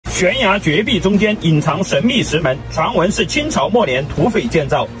悬崖绝壁中间隐藏神秘石门，传闻是清朝末年土匪建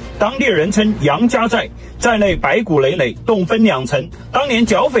造，当地人称杨家寨，寨内白骨累累，洞分2层。当年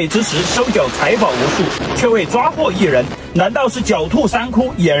剿匪之时，收缴财宝无数，却未抓获一人，难道是狡兔三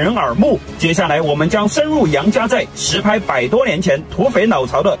窟，掩人耳目？接下来我们将深入杨家寨，实拍100多年前土匪老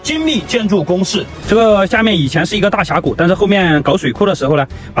巢的精密建筑工事。这个下面以前是一个大峡谷，但是后面搞水库的时候呢，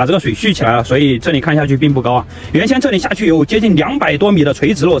把这个水蓄起来了，所以这里看下去并不高啊。原先这里下去有接近200多米的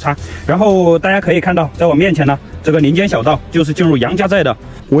垂直落差，然后大家可以看到，在我面前呢，这个林间小道就是进入杨家寨的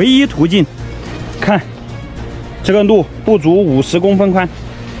唯一途径。看，这个路不足50公分宽，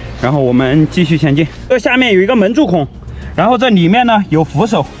然后我们继续前进。这下面有一个门柱孔，然后这里面呢有扶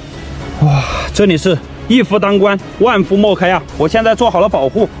手。哇，这里是一夫当关，万夫莫开啊！我现在做好了保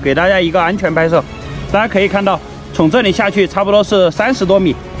护，给大家一个安全拍摄。大家可以看到，从这里下去差不多是30多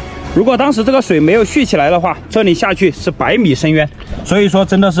米。如果当时这个水没有蓄起来的话，这里下去是100米深渊。所以说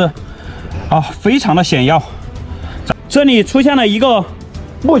真的是非常的险要。这里出现了一个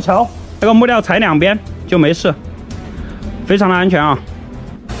木桥，这个木料踩2边就没事，非常的安全啊。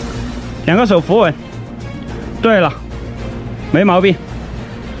2个手扶稳，对了，没毛病。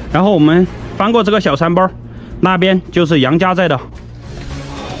然后我们翻过这个小山包，那边就是杨家寨的。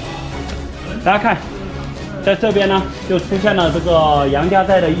大家看，在这边呢就出现了这个杨家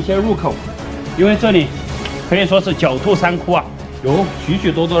寨的一些入口，因为这里可以说是狡兔三窟啊，有许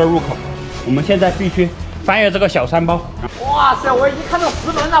许多多的入口。我们现在必须翻越这个小山包。哇塞，我已经看到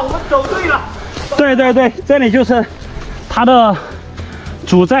石门了，我们走对了。对对对，这里就是它的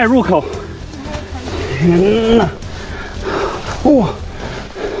主寨入口。天哪！哇！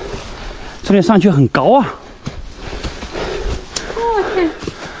这里上去很高啊！我天！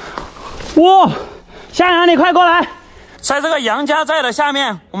哇，向阳，你快过来！在这个杨家寨的下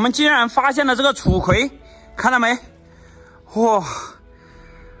面，我们竟然发现了这个楚葵，看到没？哇，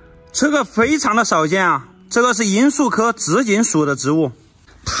这个非常的少见啊！这个是罂粟科紫堇属的植物，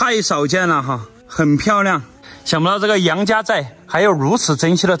太少见了哈，很漂亮。想不到这个杨家寨还有如此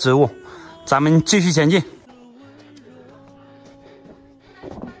珍稀的植物，咱们继续前进。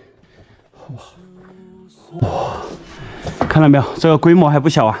哇，看到没有？这个规模还不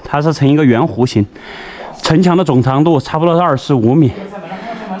小啊，它是呈一个圆弧形，城墙的总长度差不多是25米，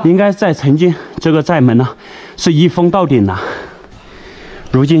应该在曾经这个寨门呢是一峰到顶的，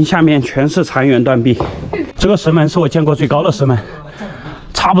如今下面全是残垣断壁。这个石门是我见过最高的石门，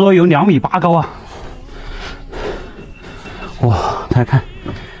差不多有2.8米高啊！哇，大家看，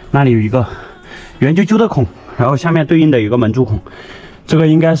那里有一个圆啾啾的孔，然后下面对应的有个门柱孔，这个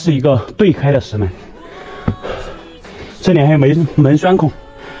应该是一个对开的石门。这里还有门栓孔，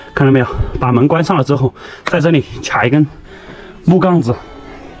看到没有？把门关上了之后，在这里卡一根木杠子，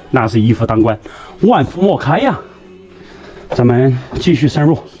那是一夫当关，万夫莫开呀！咱们继续深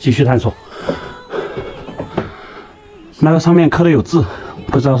入，继续探索。那个上面刻的有字，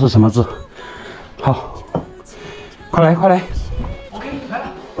不知道是什么字。好，快来快来 OK， 来了。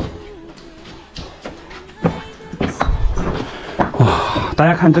哇，大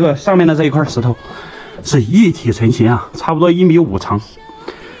家看这个上面的这一块石头。是一体成型啊，差不多1.5米长，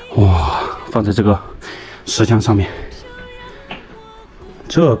哇，放在这个石墙上面，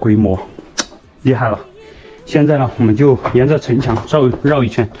这规模厉害了。现在呢，我们就沿着城墙绕一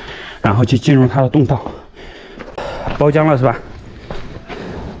圈，然后去进入它的洞道。包浆了是吧？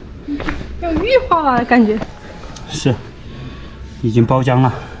有玉化了感觉。是，已经包浆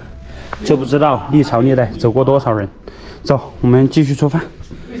了。就不知道历朝历代走过多少人。走，我们继续出发。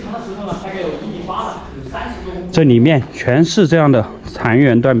这里面全是这样的残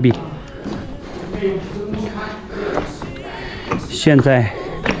垣断壁。现在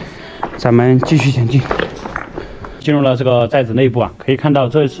咱们继续前进，进入了这个寨子内部啊，可以看到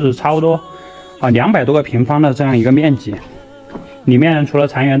这是差不多200多个平方的这样一个面积。里面除了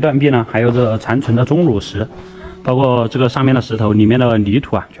残垣断壁呢，还有这残存的钟乳石，包括这个上面的石头，里面的泥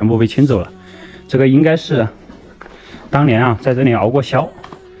土啊，全部被清走了。这个应该是当年啊在这里熬过硝。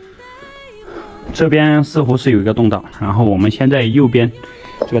这边似乎是有一个洞道，然后我们先在右边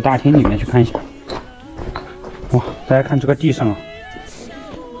这个大厅里面去看一下。哇，大家看这个地上啊，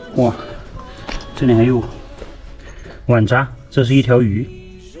哇，这里还有碗渣，这是一条鱼，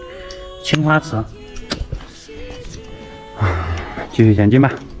青花瓷。继续前进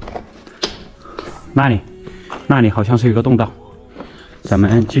吧。那里好像是有个洞道，咱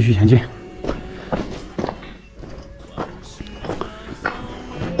们继续前进。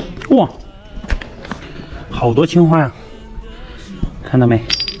哇！好多青花呀，看到没？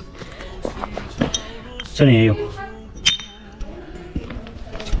这里也有，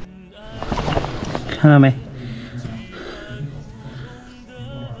看到没？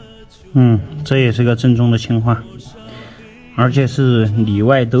这也是个正宗的青花，而且是里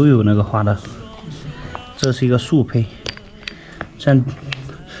外都有那个花的。这是一个速配，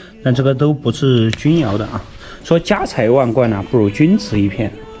但这个都不是钧窑的啊。说家财万贯啊，不如君子一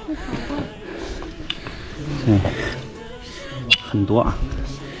片。很多啊。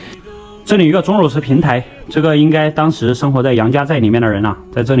这里有一个钟乳石平台，这个应该当时生活在杨家寨里面的人啊，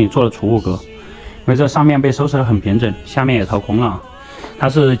在这里做了储物格，因为这上面被收拾得很平整，下面也掏空了啊。它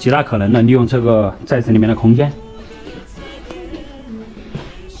是极大可能的利用这个寨子里面的空间。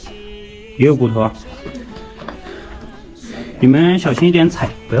也有骨头啊，你们小心一点踩，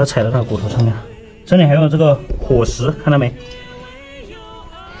不要踩到那骨头上面。这里还有这个火石，看到没？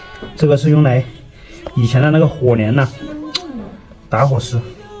这个是用来以前的那个火镰呐，打火石。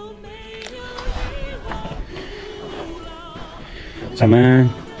咱们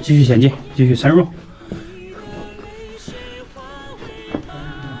继续前进，继续深入。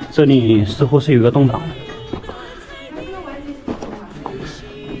这里似乎是有个洞道，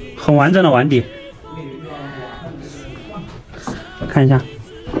很完整的碗底，看一下。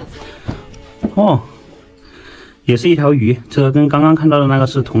哦，也是一条鱼，这个跟刚刚看到的那个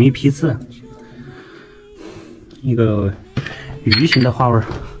是同一批次，一个鱼形的花纹。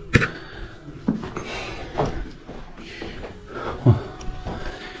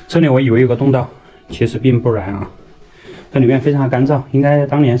这里我以为有个洞道，其实并不然啊。这里面非常干燥，应该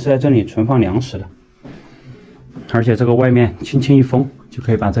当年是在这里存放粮食的。而且这个外面轻轻一封，就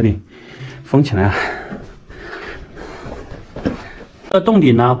可以把这里封起来了。这洞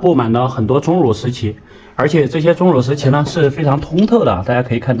顶呢布满了很多钟乳石器，而且这些钟乳石器呢是非常通透的，大家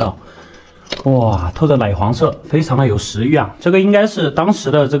可以看到，哇，透着奶黄色，非常的有食欲啊。这个应该是当时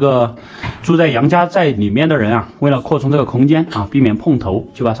的这个住在杨家寨里面的人啊，为了扩充这个空间啊，避免碰头，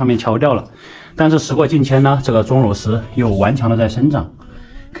就把上面敲掉了。但是时过境迁呢，这个钟乳石又顽强的在生长，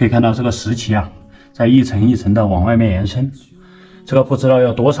可以看到这个石器啊，在一层一层的往外面延伸。这个不知道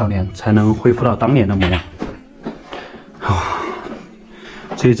要多少年才能恢复到当年的模样。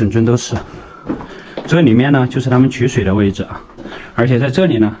这一整尊都是。这里面呢就是他们取水的位置啊，而且在这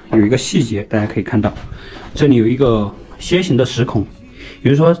里呢有一个细节，大家可以看到，这里有一个楔形的石孔，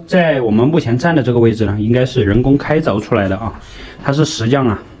也就是说，在我们目前站的这个位置呢，应该是人工开凿出来的啊。它是石匠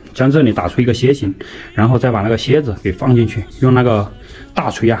啊，将这里打出一个楔形，然后再把那个楔子给放进去，用那个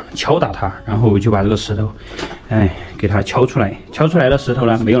大锤啊敲打它，然后就把这个石头，给它敲出来。敲出来的石头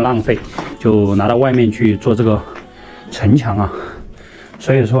呢没有浪费，就拿到外面去做这个城墙啊。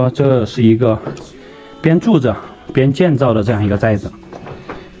所以说，这是一个边住着边建造的这样一个寨子，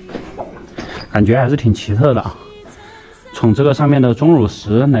感觉还是挺奇特的啊。从这个上面的钟乳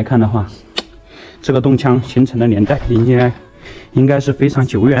石来看的话，这个洞腔形成的年代应该是非常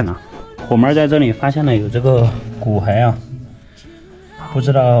久远了。我们在这里发现了有这个骨骸啊，不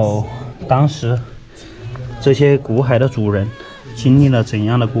知道当时这些骨骸的主人经历了怎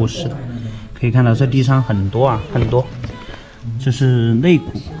样的故事。可以看到这地上很多啊，很多，这是肋骨。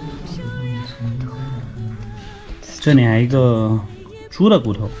这里还有一个猪的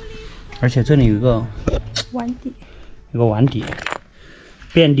骨头，而且这里有一个碗底，有个碗底，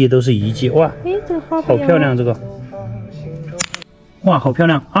遍地都是遗迹。哇，这个花好漂亮！这个，哇，好漂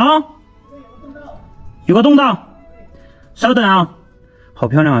亮啊！有个洞道，稍等啊，好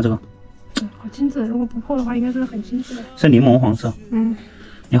漂亮啊！这个，好精致，如果不破的话，应该是很精致的。是柠檬黄色。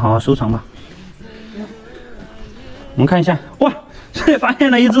你好好收藏吧。我们看一下，哇，这里发现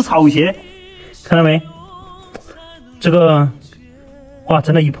了一只草鞋，看到没？这个，哇，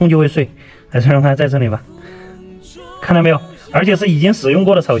真的，一碰就会碎。还是让它在这里吧，看到没有？而且是已经使用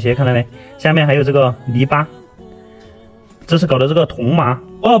过的草鞋，看到没？下面还有这个泥巴，这是搞的这个铜麻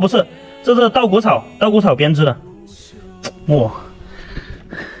哦，不是，这是稻谷草编织的。哇，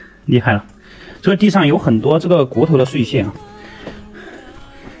厉害了！这个地上有很多这个骨头的碎屑啊。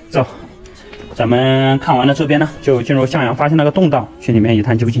走，咱们看完了这边呢，就进入向阳发现那个洞道，去里面一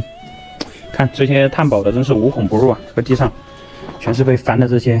探究竟。看这些探宝的真是无孔不入啊！这个地上全是被翻的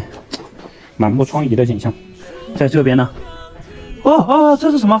这些满目疮痍的景象。在这边呢，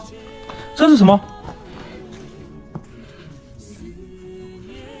这是什么？这是什么？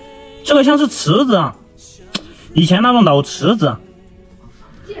这个像是池子啊，以前那种老池子。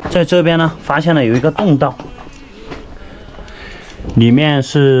在这边呢，发现了有一个洞道，里面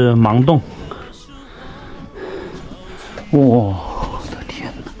是盲洞。哇，我的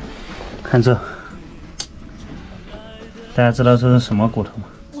天哪！看这，大家知道这是什么骨头吗？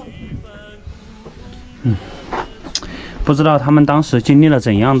不知道他们当时经历了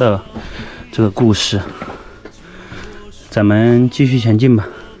怎样的这个故事。咱们继续前进吧。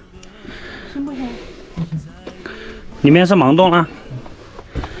里面是盲洞啊。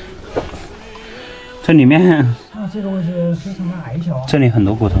这里面，啊，这个位置非常的矮小啊。这里很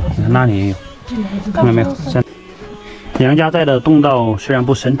多骨头，你看那里也有，看到没有？杨家寨的洞道虽然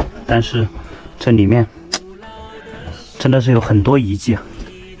不深，但是这里面真的是有很多遗迹啊。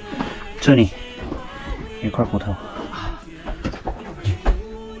这里一块骨头，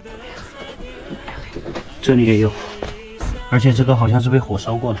这里也有，而且这个好像是被火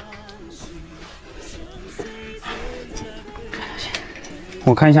烧过的。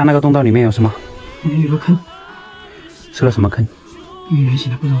我看一下那个洞道里面有什么。有个坑，是个什么坑？一个圆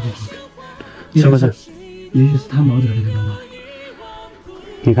形的，不知道是什么坑。是不是？也许是他毛的那个洞道。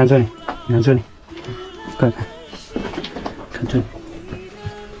你看这里，你看这里，看看，看这里。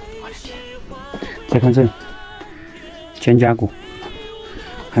我的天！再看这里，肩胛骨，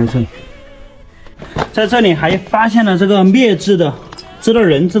还有这里。在这里还发现了这个灭制的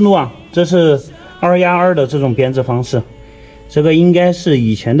人字录啊，这是2+2的这种编制方式。这个应该是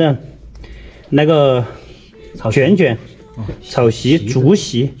以前的那个卷、草席、竹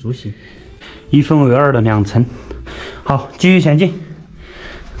席，1分为2的2层。好，继续前进，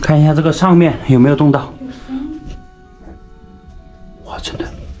看一下这个上面有没有洞道。哇，真的！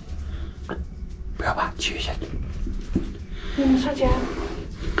不要怕，继续前进。你们上前，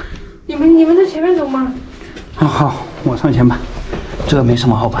你们在前面走吗？好，我上前吧，这个没什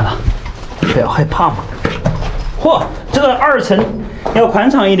么好怕的，不要害怕嘛。嚯，这个2层要宽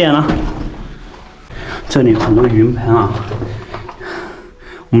敞一点了。这里有很多云盆啊，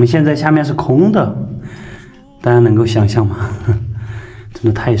我们现在下面是空的，大家能够想象吗？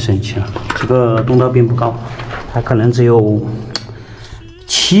真的太神奇了。这个洞道并不高，它可能只有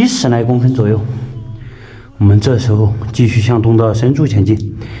70来公分左右。我们这时候继续向洞道深处前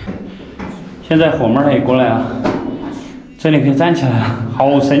进。现在火妹也过来了，这里可以站起来了，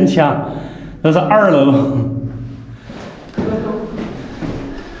好神奇啊！这是2楼。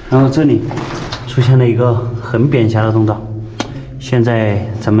然后这里出现了一个很扁狭的洞道，现在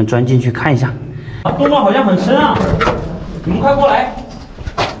咱们钻进去看一下。洞道好像很深啊，你们快过来！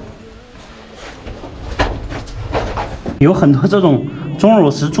有很多这种钟乳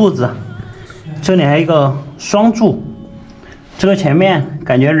石柱子，这里还有一个双柱，这个前面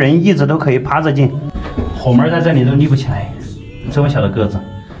感觉人一直都可以趴着进，火门在这里都立不起来，这么小的个子。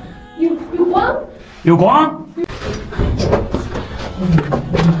有光？有光？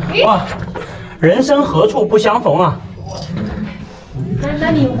哇，人生何处不相逢啊！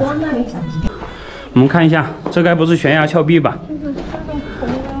那里有光，那里。我们看一下，这该不是悬崖峭壁吧？就是那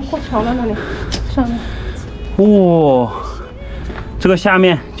个过桥的那里，上面。哇，这个下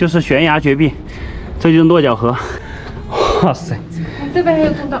面就是悬崖绝壁，这就是落脚河。哇塞！这边还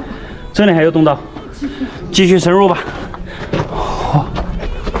有洞道。这里还有洞道，继续深入吧。哇，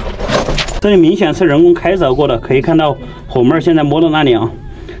这里明显是人工开凿过的，可以看到火妹现在摸的那里啊，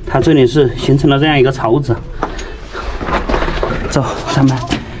它这里是形成了这样一个槽子。走，咱们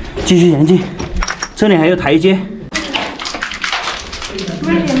继续前进。这里还有台阶。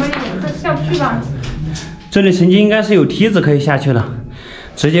慢一点，这下不去吧？这里曾经应该是有梯子可以下去的，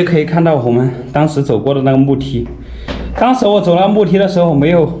直接可以看到我们当时走过的那个木梯。当时我走到木梯的时候，没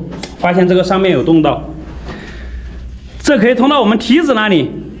有发现这个上面有洞道，这可以通到我们梯子那里。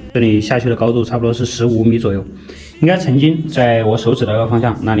这里下去的高度差不多是15米左右，应该曾经在我手指的那个方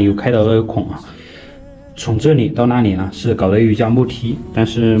向那里有开凿的孔啊。从这里到那里呢是搞的有一架木梯，但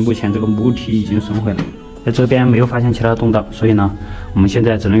是目前这个木梯已经损毁了，在这边没有发现其他的洞道，所以呢我们现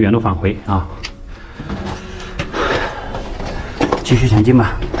在只能原路返回啊。继续前进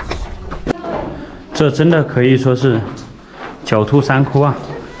吧。这真的可以说是狡兔三窟啊，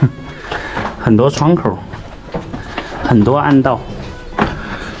很多窗口，很多暗道。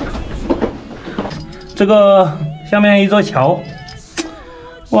这个下面一座桥，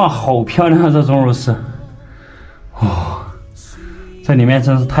哇，好漂亮啊！这钟乳石，哇，这里面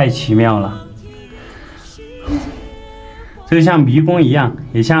真是太奇妙了。这个像迷宫一样，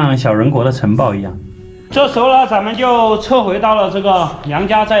也像小人国的城堡一样。这时候呢，咱们就撤回到了这个杨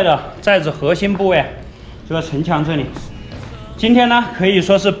家寨的寨子核心部位，这个城墙这里。今天呢，可以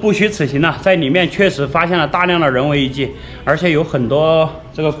说是不虚此行了，在里面确实发现了大量的人为遗迹，而且有很多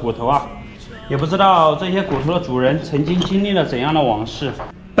这个骨头啊，也不知道这些骨头的主人曾经经历了怎样的往事。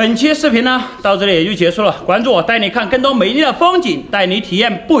本期视频呢，到这里也就结束了。关注我，带你看更多美丽的风景，带你体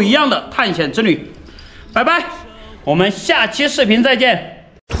验不一样的探险之旅。拜拜，我们下期视频再见。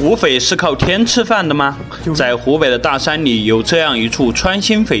土匪是靠天吃饭的吗？在湖北的大山里有这样一处穿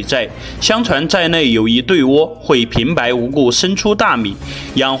心匪寨，相传寨内有一对窝，会平白无故生出大米，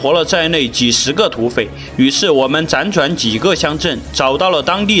养活了寨内几十个土匪。于是我们辗转几个乡镇，找到了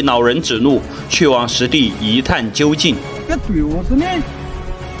当地老人指路，去往实地一探究竟。这对窝子呢？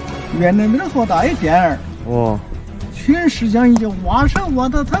原来没得好大一点儿。哦，全实际上已经挖上挖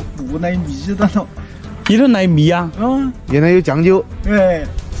到它不耐密的了。里头耐密啊？嗯，原来有讲究。哎，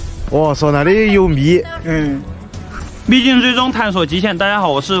哦，说那里有密。嗯。秘境追踪探索极限，大家好，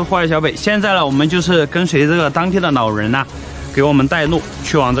我是户外小北。现在呢，我们就是跟随这个当地的老人呢，给我们带路，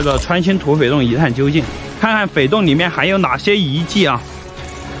去往这个穿心土匪洞一探究竟，看看匪洞里面还有哪些遗迹啊。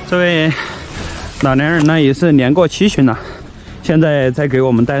这位老年人呢，也是年过70了，现在在给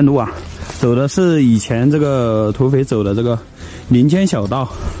我们带路啊，走的是以前这个土匪走的这个林间小道。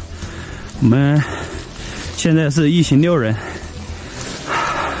我们现在是一行6人，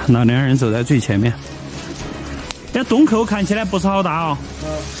老年人走在最前面。这洞口看起来不是好大哦。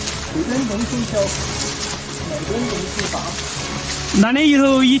这边洞口小，那边洞口大。那里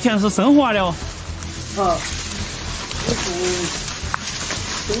头以前是生活的哦。啊，这是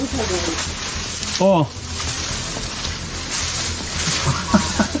生活的。哦。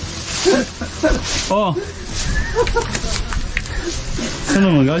哦。怎么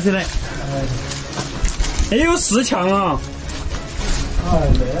那么高起来？哎，有4墙啊！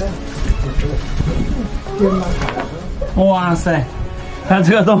哇塞，看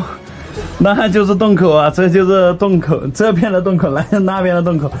这个洞，那就是洞口啊，这就是洞口，这边的洞口，那边的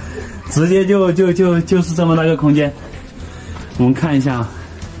洞口，直接就是这么大个空间。我们看一下，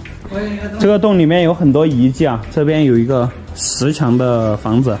这个洞里面有很多遗迹啊，这边有一个10墙的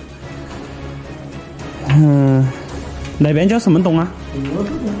房子，那边叫什么洞啊？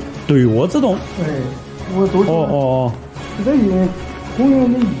对窝子洞。对，我都是。哦。这个也公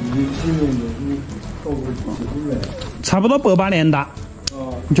园的遗址搞不清了。差不多100年大。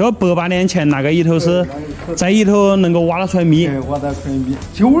就100年前那个里头是在里头能够挖得出来米。挖得出来米，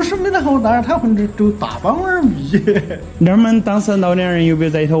就是没得好大，他混着走大帮碗米。你们当时老年人有没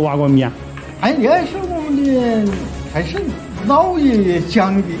有在里头挖过米啊？哎，那是我们的，还是老爷爷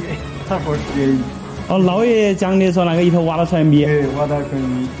讲的，他说是。哦，老爷爷讲的说那个里头挖得出来米。哎，挖得出来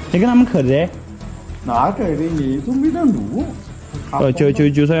米。你跟他们去的？那这的那都没得路。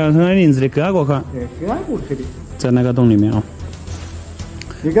就说要从那林子里割过去。对，割过去的。在那个洞里面啊。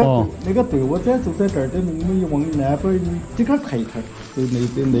那个对我在就在这儿的，我们一往那边这个台台，就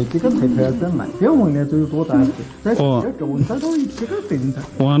那几个台台在那边往那走有多大？在这周它都这个顶台。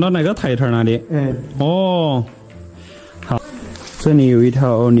往到那个台台那里。哎。哦。好，这里有一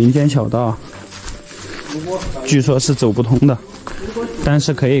条林间小道。据说是走不通的，但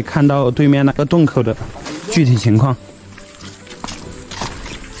是可以看到对面那个洞口的具体情况。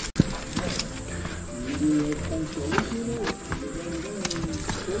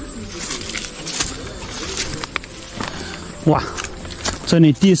哇，这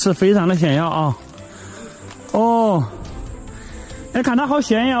里地势非常的险要啊！哦，哎，看它好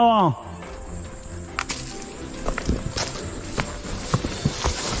险要啊！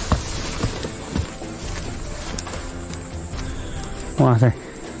哇塞，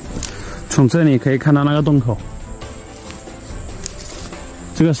从这里可以看到那个洞口，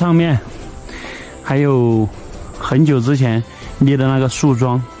这个上面还有很久之前立的那个树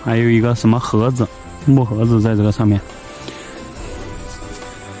桩，还有一个什么盒子，木盒子在这个上面。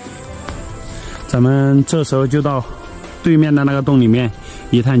咱们这时候就到对面的那个洞里面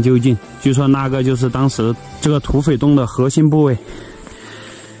一探究竟，据说那个就是当时这个土匪洞的核心部位。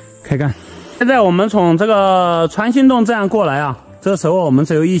开干！现在我们从这个穿心洞这样过来啊。这时候我们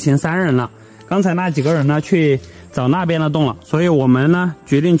只有一行3人了，刚才那几个人呢去找那边的洞了，所以我们呢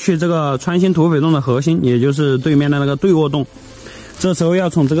决定去这个穿心土匪洞的核心，也就是对面的那个对窝洞。这时候要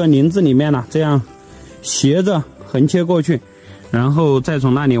从这个林子里面呢这样斜着横切过去，然后再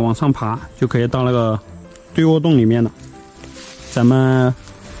从那里往上爬，就可以到那个对窝洞里面了。咱们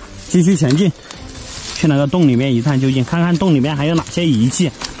继续前进，去那个洞里面一探究竟，看看洞里面还有哪些遗迹。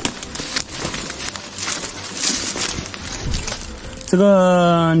这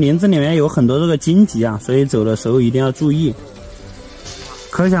个林子里面有很多这个荆棘啊，所以走的时候一定要注意。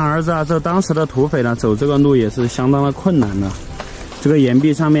可想而知啊，这当时的土匪呢，走这个路也是相当的困难的。这个岩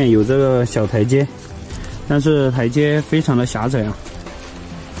壁上面有这个小台阶，但是台阶非常的狭窄啊。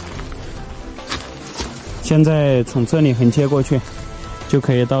现在从这里横切过去，就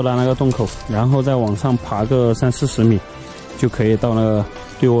可以到达那个洞口，然后再往上爬个30-40米，就可以到那个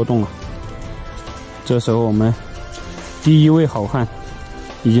对窝洞了。这时候我们第一位好汉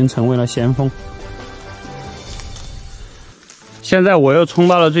已经成为了先锋。现在我又冲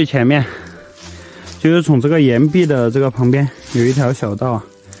到了最前面，就是从这个岩壁的这个旁边有一条小道啊，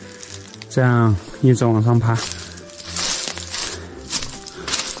这样一直往上爬。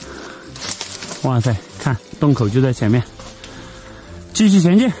哇塞，看洞口就在前面，继续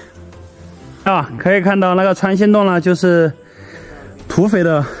前进啊！可以看到那个穿心洞呢，就是土匪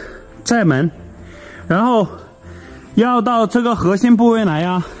的寨门，然后要到这个核心部位来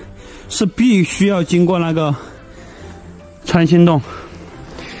啊，是必须要经过那个穿心洞，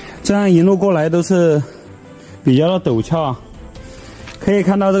这样一路过来都是比较的陡峭啊。可以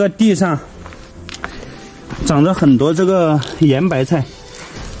看到这个地上长着很多这个盐白菜，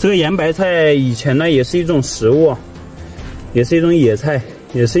这个盐白菜以前呢也是一种食物，也是一种野菜，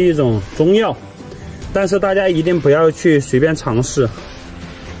也是一种中药，但是大家一定不要去随便尝试，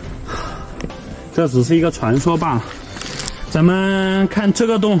这只是一个传说罢了。咱们看这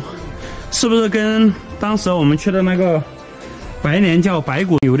个洞是不是跟当时我们去的那个白莲教白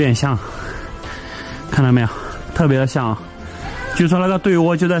骨有点像，看到没有，特别的像啊。据说那个对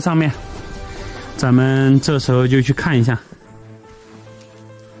窝就在上面，咱们这时候就去看一下。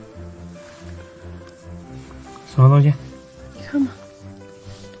什么东西？你看嘛。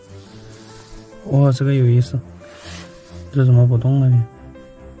哇，这个有意思。这怎么不动了呢？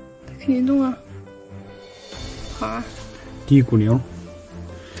肯定动啊。好啊。地骨瘤。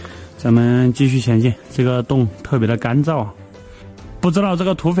咱们继续前进。这个洞特别的干燥啊，不知道这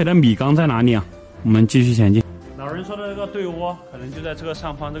个土匪的米缸在哪里啊？我们继续前进。老人说的这个对窝可能就在这个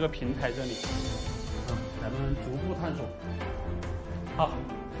上方这个平台这里啊，咱们逐步探索。好，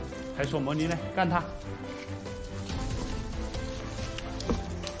开锁模拟嘞，干它！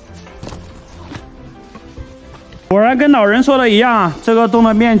果然跟老人说的一样啊，这个洞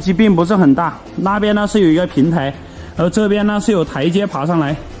的面积并不是很大，那边呢是有一个平台，而这边呢是有台阶爬上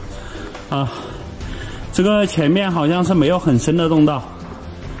来啊。这个前面好像是没有很深的洞道。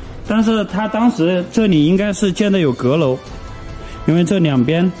但是他当时这里应该是建的有阁楼，因为这两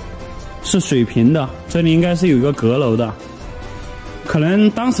边是水平的，这里应该是有一个阁楼的。可能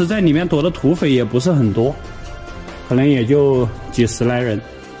当时在里面躲的土匪也不是很多，可能也就几十来人。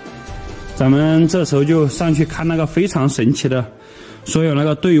咱们这时候就上去看那个非常神奇的，说有那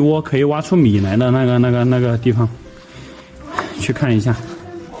个对窝可以挖出米来的那个地方，去看一下。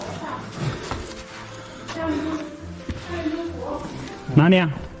哪里啊？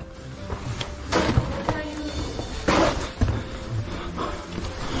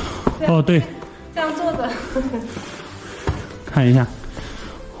哦，对，这样坐着，看一下，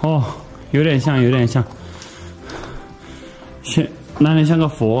哦，有点像，那里像个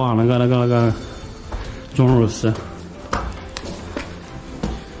佛啊，那个钟乳石，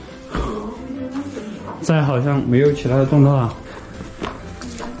再好像没有其他的动作了。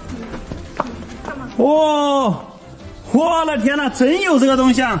哦，我的天哪，真有这个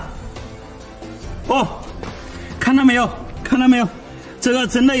东西啊！哦，看到没有？这个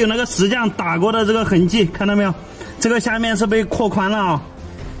真的有那个石匠打过的这个痕迹，看到没有？这个下面是被扩宽了啊。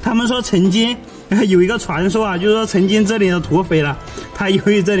他们说曾经有一个传说啊，就是说曾经这里的土匪呢，他由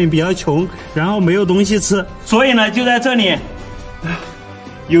于这里比较穷，然后没有东西吃，所以呢就在这里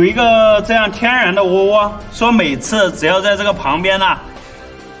有一个这样天然的窝，说每次只要在这个旁边呢，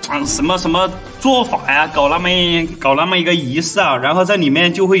什么做法呀，搞那么一个仪式啊，然后这里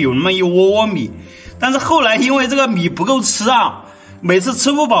面就会有那么一窝米。但是后来因为这个米不够吃啊，每次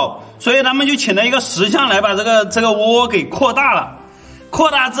吃不饱，所以他们就请了一个石匠来把这个窝给扩大了。扩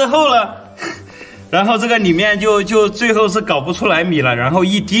大之后呢，然后这个里面就最后是搞不出来米了，然后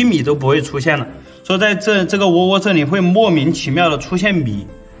一滴米都不会出现了。说在这个窝这里会莫名其妙的出现米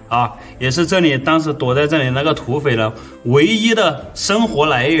啊，也是这里当时躲在这里那个土匪的唯一的生活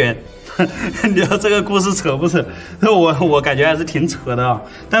来源。你说这个故事扯不扯？我感觉还是挺扯的啊，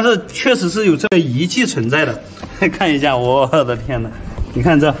但是确实是有这个遗迹存在的。看一下，我的天哪！你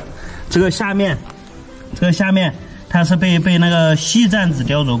看这个下面，它是被那个细砧子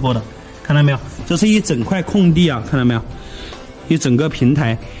雕琢过的，看到没有？这是一整块空地啊，看到没有？一整个平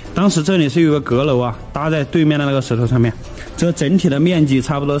台。当时这里是有个阁楼啊，搭在对面的那个石头上面。这整体的面积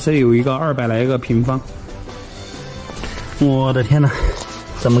差不多是有一个200来个平方。我的天哪！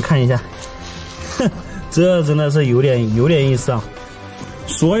咱们看一下，这真的是有点意思啊！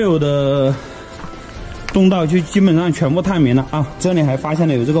所有的洞道就基本上全部探明了啊！这里还发现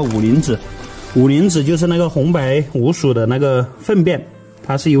了有这个五灵子，五灵子就是那个红白五鼠的那个粪便，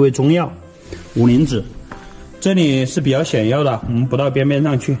它是一味中药。五灵子，这里是比较险要的，我们不到边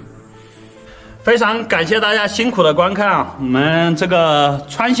上去。非常感谢大家辛苦的观看啊！我们这个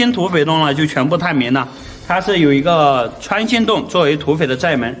穿心土匪洞呢就全部探明了。它是有一个穿心洞作为土匪的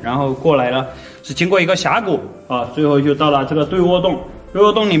寨门，然后过来了是经过一个峡谷啊，最后就到了这个对窝洞。对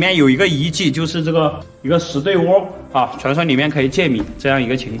窝洞里面有一个遗迹，就是这个一个石对窝啊，传说里面可以借米这样一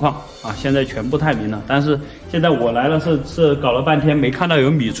个情况啊，现在全部探明了。但是现在我来了是搞了半天没看到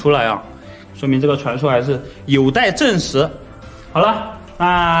有米出来啊，说明这个传说还是有待证实。好了，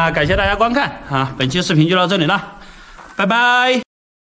那感谢大家观看啊，本期视频就到这里了，拜拜。